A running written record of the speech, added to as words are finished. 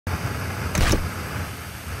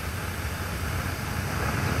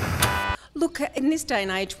Look, in this day and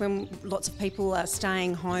age when lots of people are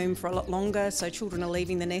staying home for a lot longer, so children are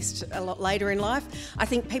leaving the nest a lot later in life, I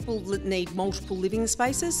think people need multiple living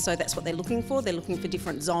spaces, so that's what they're looking for. They're looking for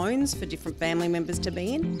different zones for different family members to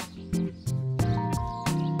be in.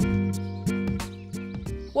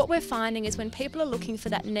 What we're finding is when people are looking for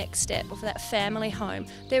that next step or for that family home,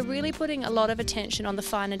 they're really putting a lot of attention on the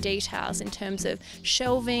finer details in terms of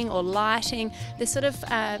shelving or lighting. They're sort of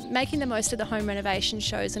making the most of the home renovation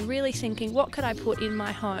shows and really thinking, what could I put in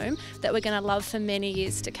my home that we're going to love for many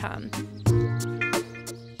years to come?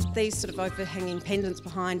 These sort of overhanging pendants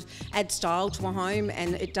behind add style to a home,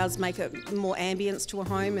 and it does make it more ambience to a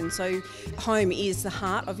home, and so home is the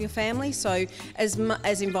heart of your family, so as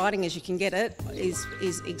inviting as you can get it is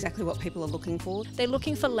exactly what people are looking for. They're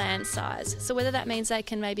looking for land size, so whether that means they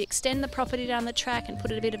can maybe extend the property down the track and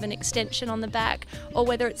put a bit of an extension on the back, or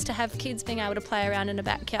whether it's to have kids being able to play around in a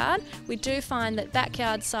backyard. We do find that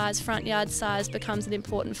backyard size, front yard size becomes an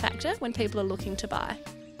important factor when people are looking to buy.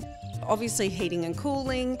 Obviously heating and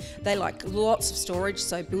cooling, they like lots of storage,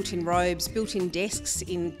 so built-in robes, built-in desks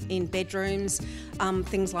in bedrooms,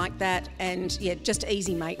 things like that, and yeah, just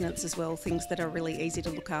easy maintenance as well, things that are really easy to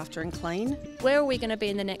look after and clean. Where are we going to be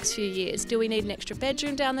in the next few years? Do we need an extra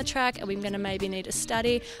bedroom down the track? Are we going to maybe need a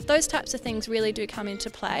study? Those types of things really do come into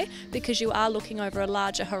play because you are looking over a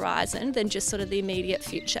larger horizon than just sort of the immediate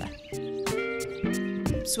future.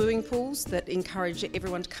 Swimming pools that encourage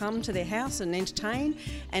everyone to come to their house and entertain,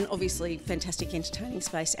 and obviously fantastic entertaining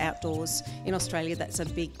space outdoors. In Australia, that's a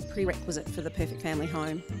big prerequisite for the perfect family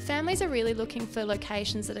home. Families are really looking for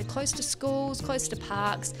locations that are close to schools, close to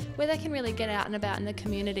parks, where they can really get out and about in the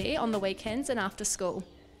community on the weekends and after school.